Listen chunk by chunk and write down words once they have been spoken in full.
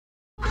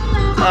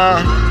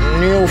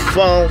New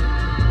phone,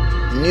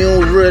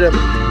 new rhythm,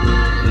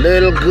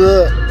 little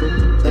good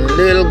and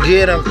little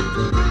get 'em.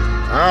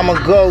 I'm a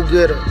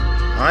go-getter,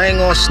 I ain't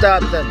gonna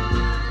stop them.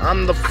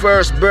 I'm the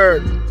first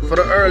bird for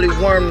the early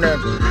worm then.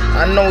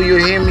 I know you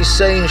hear me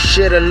saying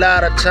shit a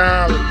lot of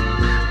times,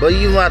 but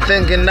you not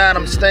thinking that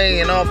I'm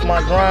staying off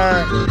my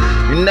grind.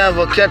 You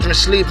never catch me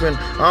sleeping,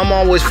 I'm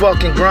always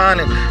fucking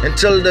grinding.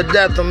 Until the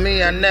death of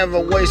me, I never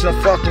waste no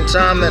fucking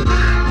time. And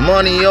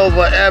money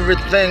over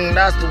everything,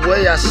 that's the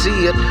way I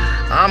see it.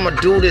 I'ma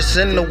do this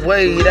in the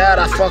way that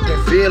I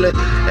fucking feel it.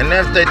 And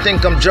if they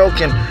think I'm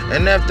joking,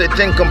 and if they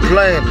think I'm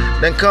playing,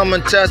 then come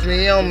and test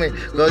me on me,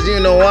 cause you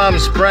know I'm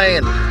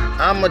spraying.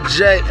 I'm a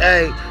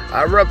J.A.,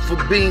 I rep for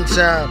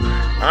Beantown.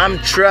 I'm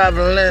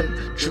traveling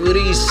through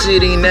these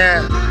city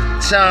now,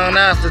 town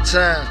after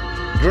town,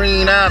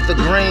 green after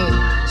green,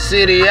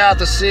 city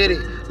after city.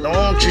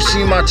 Don't you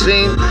see my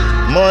team?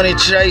 Money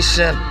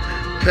chasing,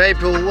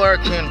 paper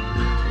working,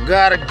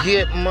 gotta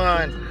get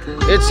mine.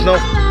 It's no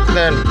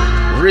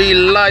f***ing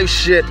real life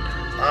shit.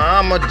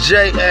 I'm a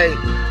J.A.,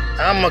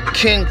 I'm a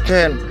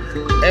kingpin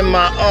in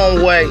my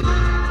own way.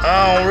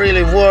 I don't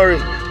really worry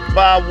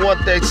about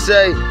what they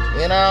say,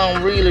 and I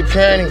don't really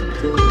penny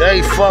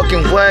they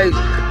fucking ways.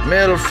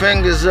 Middle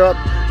fingers up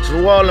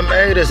to all them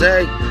haters,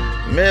 hey.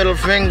 Middle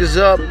fingers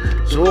up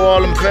to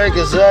all them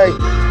fakers, hey.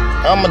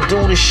 I'ma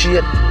do this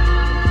shit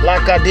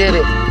like I did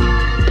it.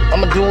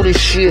 I'ma do this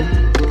shit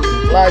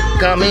like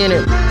I'm in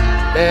it.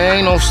 There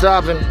ain't no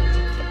stopping.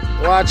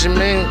 Watching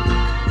me,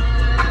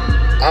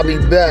 I'll be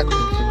back.